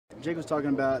Jake was talking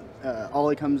about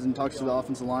Ollie comes and talks to the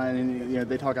offensive line, and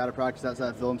they talk out of practice,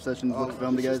 outside film sessions, look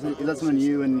film together. Is that something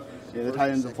you and the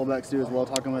tight ends and fullbacks do as well?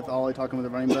 Talking with Ollie, talking with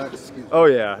the running backs. Oh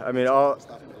yeah, I mean,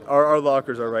 our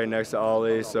lockers are right next to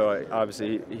Ollie, so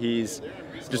obviously he's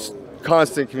just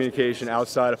constant communication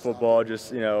outside of football. Just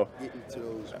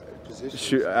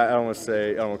shoot. I don't want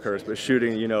to curse, but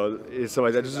shooting. Stuff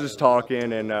like that. Just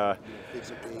talking and.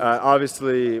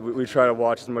 Obviously, we try to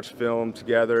watch as much film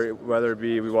together, whether it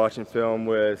be we watching film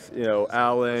with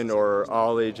Alan or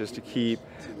Ollie, just to keep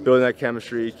building that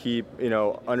chemistry, keep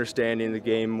understanding the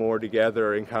game more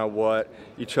together and kind of what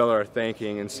each other are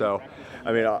thinking. And so,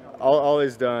 I mean,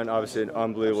 Ollie's done obviously an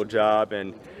unbelievable job,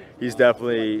 and he's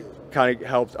definitely kind of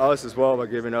helped us as well by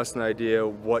giving us an idea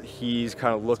of what he's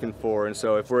kind of looking for. And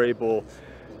so, if we're able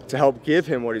to help give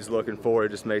him what he's looking for, it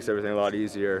just makes everything a lot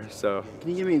easier. So, can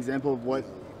you give me an example of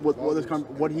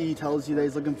what he tells you that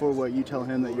he's looking for, what you tell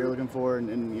him that you're looking for,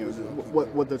 and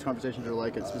what those conversations are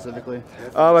like specifically?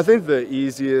 I think the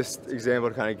easiest example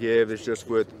to kind of give is just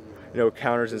with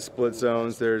counters and split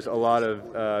zones. There's a lot of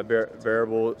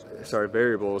variables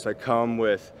that come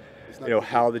with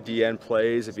how the DN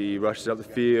plays, if he rushes up the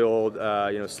field,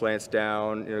 slants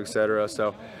down, etc.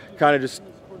 So kind of just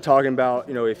talking about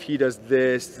if he does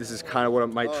this is kind of what I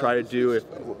might try to do. If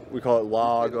we call it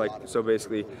log, so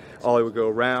basically Ollie would go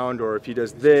around, or if he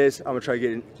does this, I'm gonna try to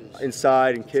get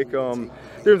inside and kick him,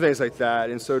 different things like that.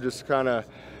 And so just kind of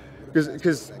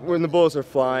because when the bullets are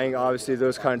flying, obviously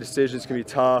those kind of decisions can be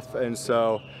tough, and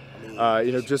so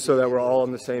just so that we're all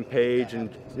on the same page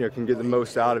and can get the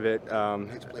most out of it,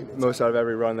 most out of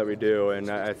every run that we do.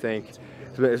 And I think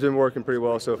it's been working pretty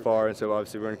well so far, and so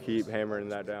obviously we're going to keep hammering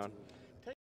that down.